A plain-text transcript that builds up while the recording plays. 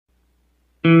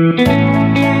need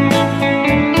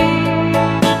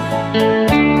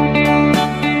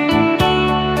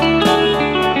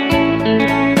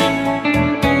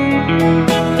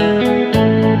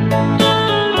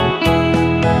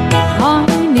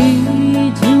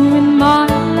you in my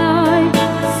life,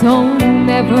 so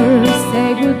never say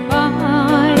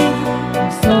goodbye.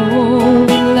 I'm so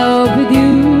in love with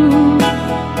you,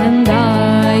 and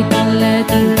I can let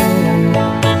you go.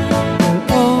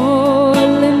 You're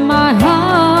all in my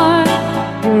heart,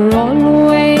 you're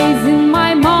always in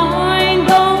my mind.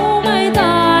 Oh, my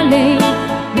darling,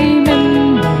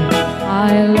 remember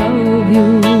I love you.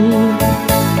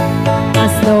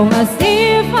 As long as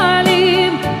if I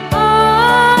live,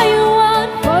 I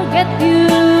won't forget you.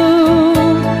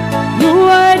 You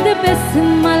are the best in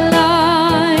my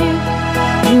life.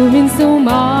 You mean so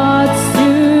much to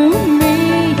me.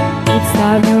 Each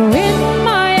time you're in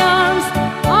my arms,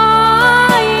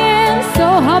 I am so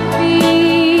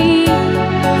happy.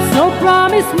 So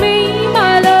promise me,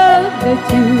 my love, that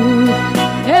you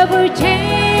never change.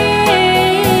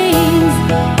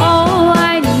 Oh,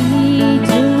 I need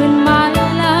you in my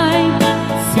life,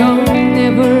 so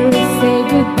never say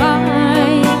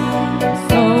goodbye. I'm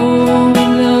so in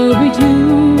love with you,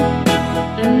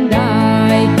 and I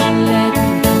can let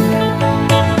you go.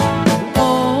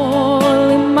 All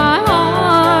in my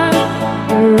heart,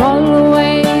 you're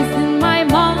always in my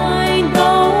mind.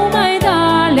 Oh, my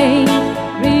darling,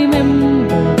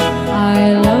 remember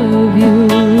I love you.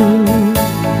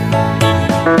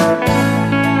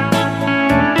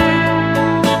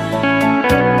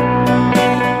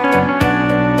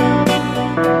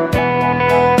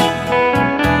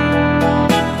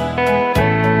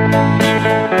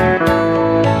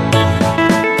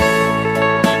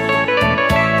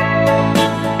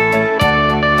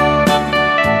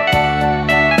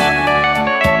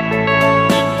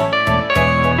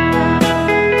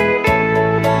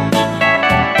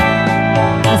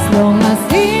 As long as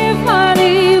if I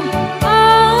live,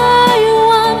 I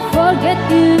won't forget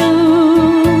you.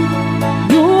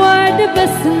 You are the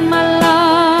best in my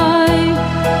life.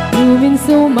 You mean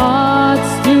so much